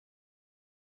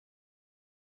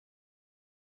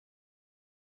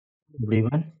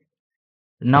everyone.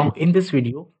 Now, in this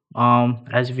video,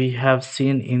 as we have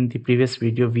seen in the previous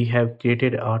video, we have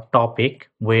created a topic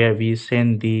where we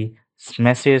send the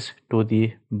message to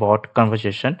the bot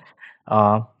conversation.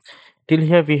 Uh, Till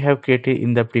here, we have created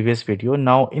in the previous video.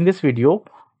 Now, in this video,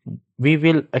 we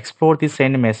will explore the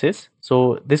send message.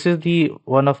 So this is the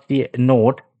one of the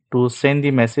node to send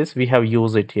the message. We have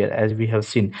used it here as we have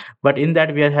seen, but in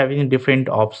that we are having different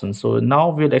options. So now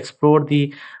we'll explore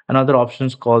the another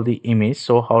options called the image.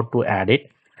 So how to add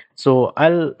it. So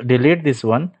I'll delete this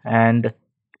one and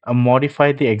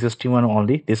modify the existing one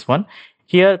only, this one.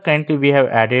 Here currently we have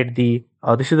added the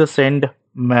this is the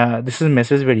this is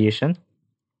message variation,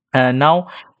 and now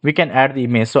we can add the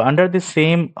image. So under the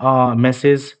same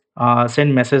message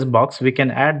send message box, we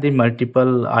can add the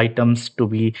multiple items to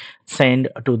be sent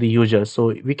to the user.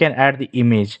 So we can add the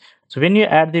image. So when you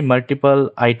add the multiple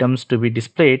items to be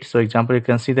displayed, so example, you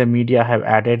can see the media I have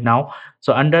added now.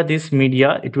 So under this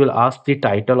media, it will ask the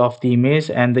title of the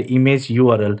image and the image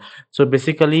URL. So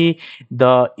basically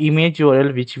the image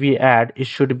URL which we add, it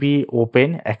should be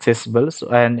open accessible. So,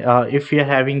 and if we are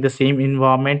having the same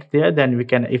environment there, then we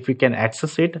can, if we can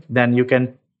access it, then you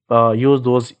can use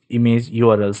those image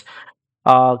URLs.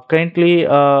 Currently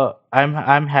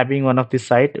I'm having one of the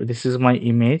site. This is my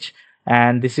image,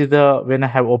 and this is the, when I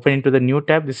have opened into the new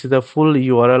tab, this is the full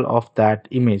URL of that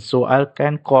image. So I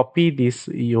can copy this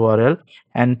URL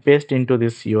and paste into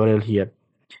this URL here,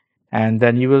 and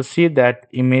then you will see that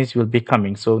image will be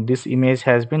coming. So this image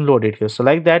has been loaded here. So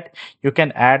like that you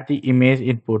can add the image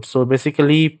input. So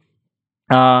basically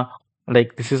uh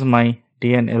like this is my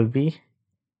DNLB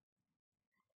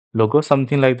logo,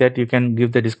 something like that. You can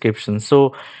give the description.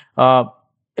 So uh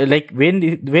like when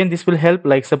this will help,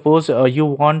 like suppose you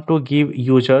want to give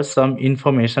users some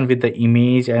information with the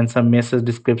image and some message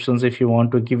descriptions, if you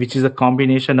want to give, which is a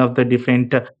combination of the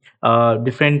different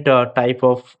type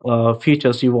of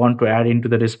features you want to add into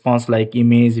the response, like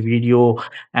image, video,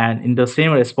 and in the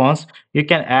same response you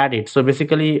can add it. So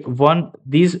basically one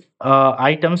these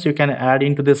items you can add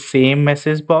into the same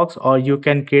message box, or you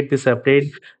can create the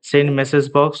separate send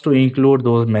message box to include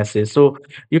those messages. So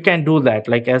you can do that,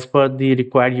 like as per the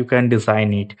required you can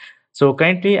design it. So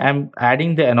currently I'm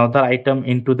adding the another item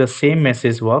into the same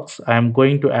message box. I'm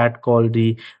going to add called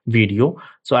the video.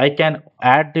 So I can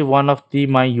add the one of the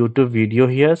my YouTube video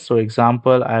here. So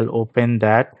example, I'll open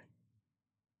that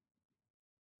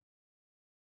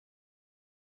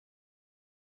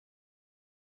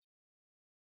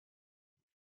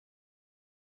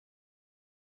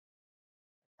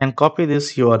and copy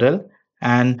this URL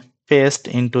and paste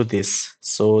into this.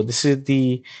 So this is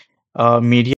the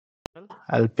media.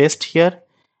 I'll paste here,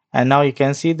 and now you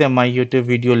can see that my YouTube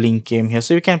video link came here.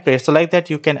 So you can paste. So like that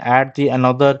you can add the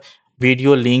another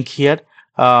video link here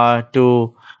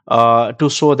to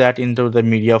show that into the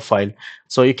media file.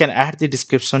 So you can add the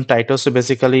description title. So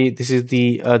basically this is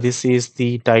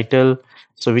the title,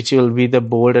 so which will be the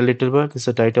bold a little bit. This is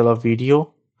the title of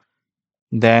video.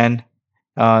 Then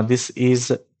this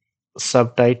is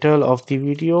subtitle of the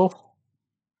video.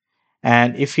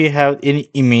 And if you have any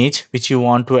image which you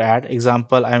want to add,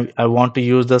 example, I want to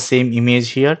use the same image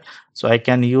here, so I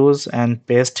can use and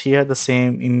paste here the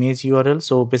same image URL.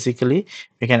 So basically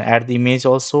we can add the image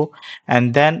also,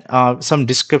 and then some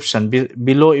description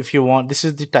below if you want. This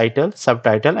is the title,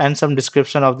 subtitle, and some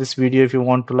description of this video if you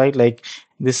want to, like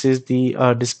this is the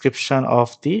description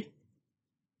of the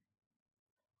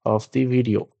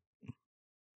video,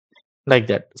 like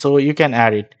that. So you can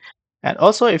add it. And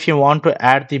also if you want to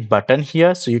add the button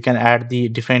here, so you can add the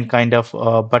different kind of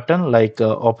button, like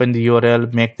open the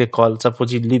URL, make the call.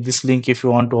 Suppose you leave this link if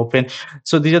you want to open.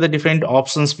 So these are the different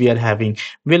options we are having.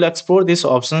 We'll explore these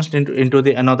options into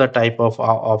the another type of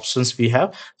options we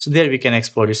have. So there we can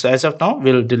export it. So as of now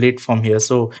we'll delete from here.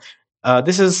 So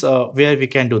this is where we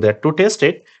can do that. To test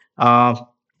it,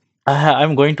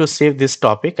 I'm going to save this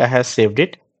topic. I have saved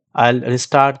it. I'll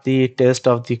restart the test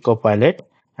of the Copilot,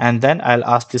 and then I'll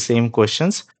ask the same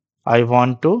questions. I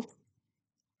want to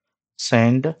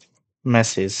send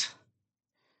message.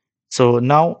 So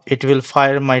now it will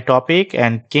fire my topic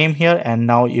and came here. And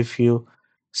now if you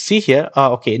see here,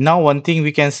 okay, now one thing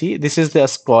we can see, this is the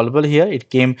scrollable here. It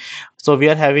came. So we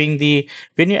are having the,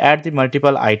 when you add the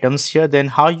multiple items here, then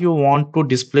how you want to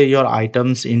display your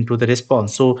items into the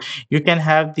response. So you can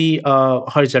have the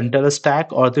horizontal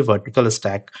stack or the vertical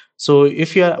stack. So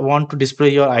if you want to display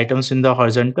your items in the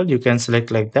horizontal, you can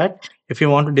select like that. If you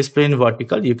want to display in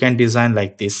vertical, you can design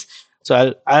like this.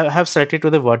 So I have set it to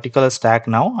the vertical stack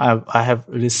now. I have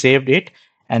saved it,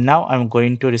 and now I'm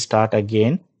going to restart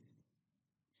again.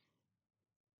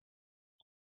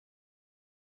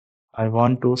 I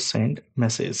want to send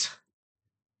message.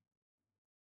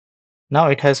 Now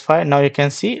it has fired. Now you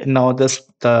can see now this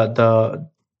the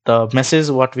message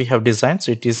what we have designed.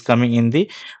 So it is coming in the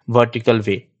vertical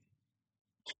way.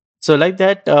 So like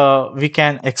that, we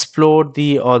can explore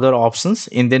the other options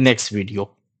in the next video.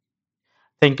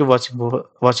 Thank you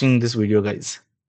watching this video, guys.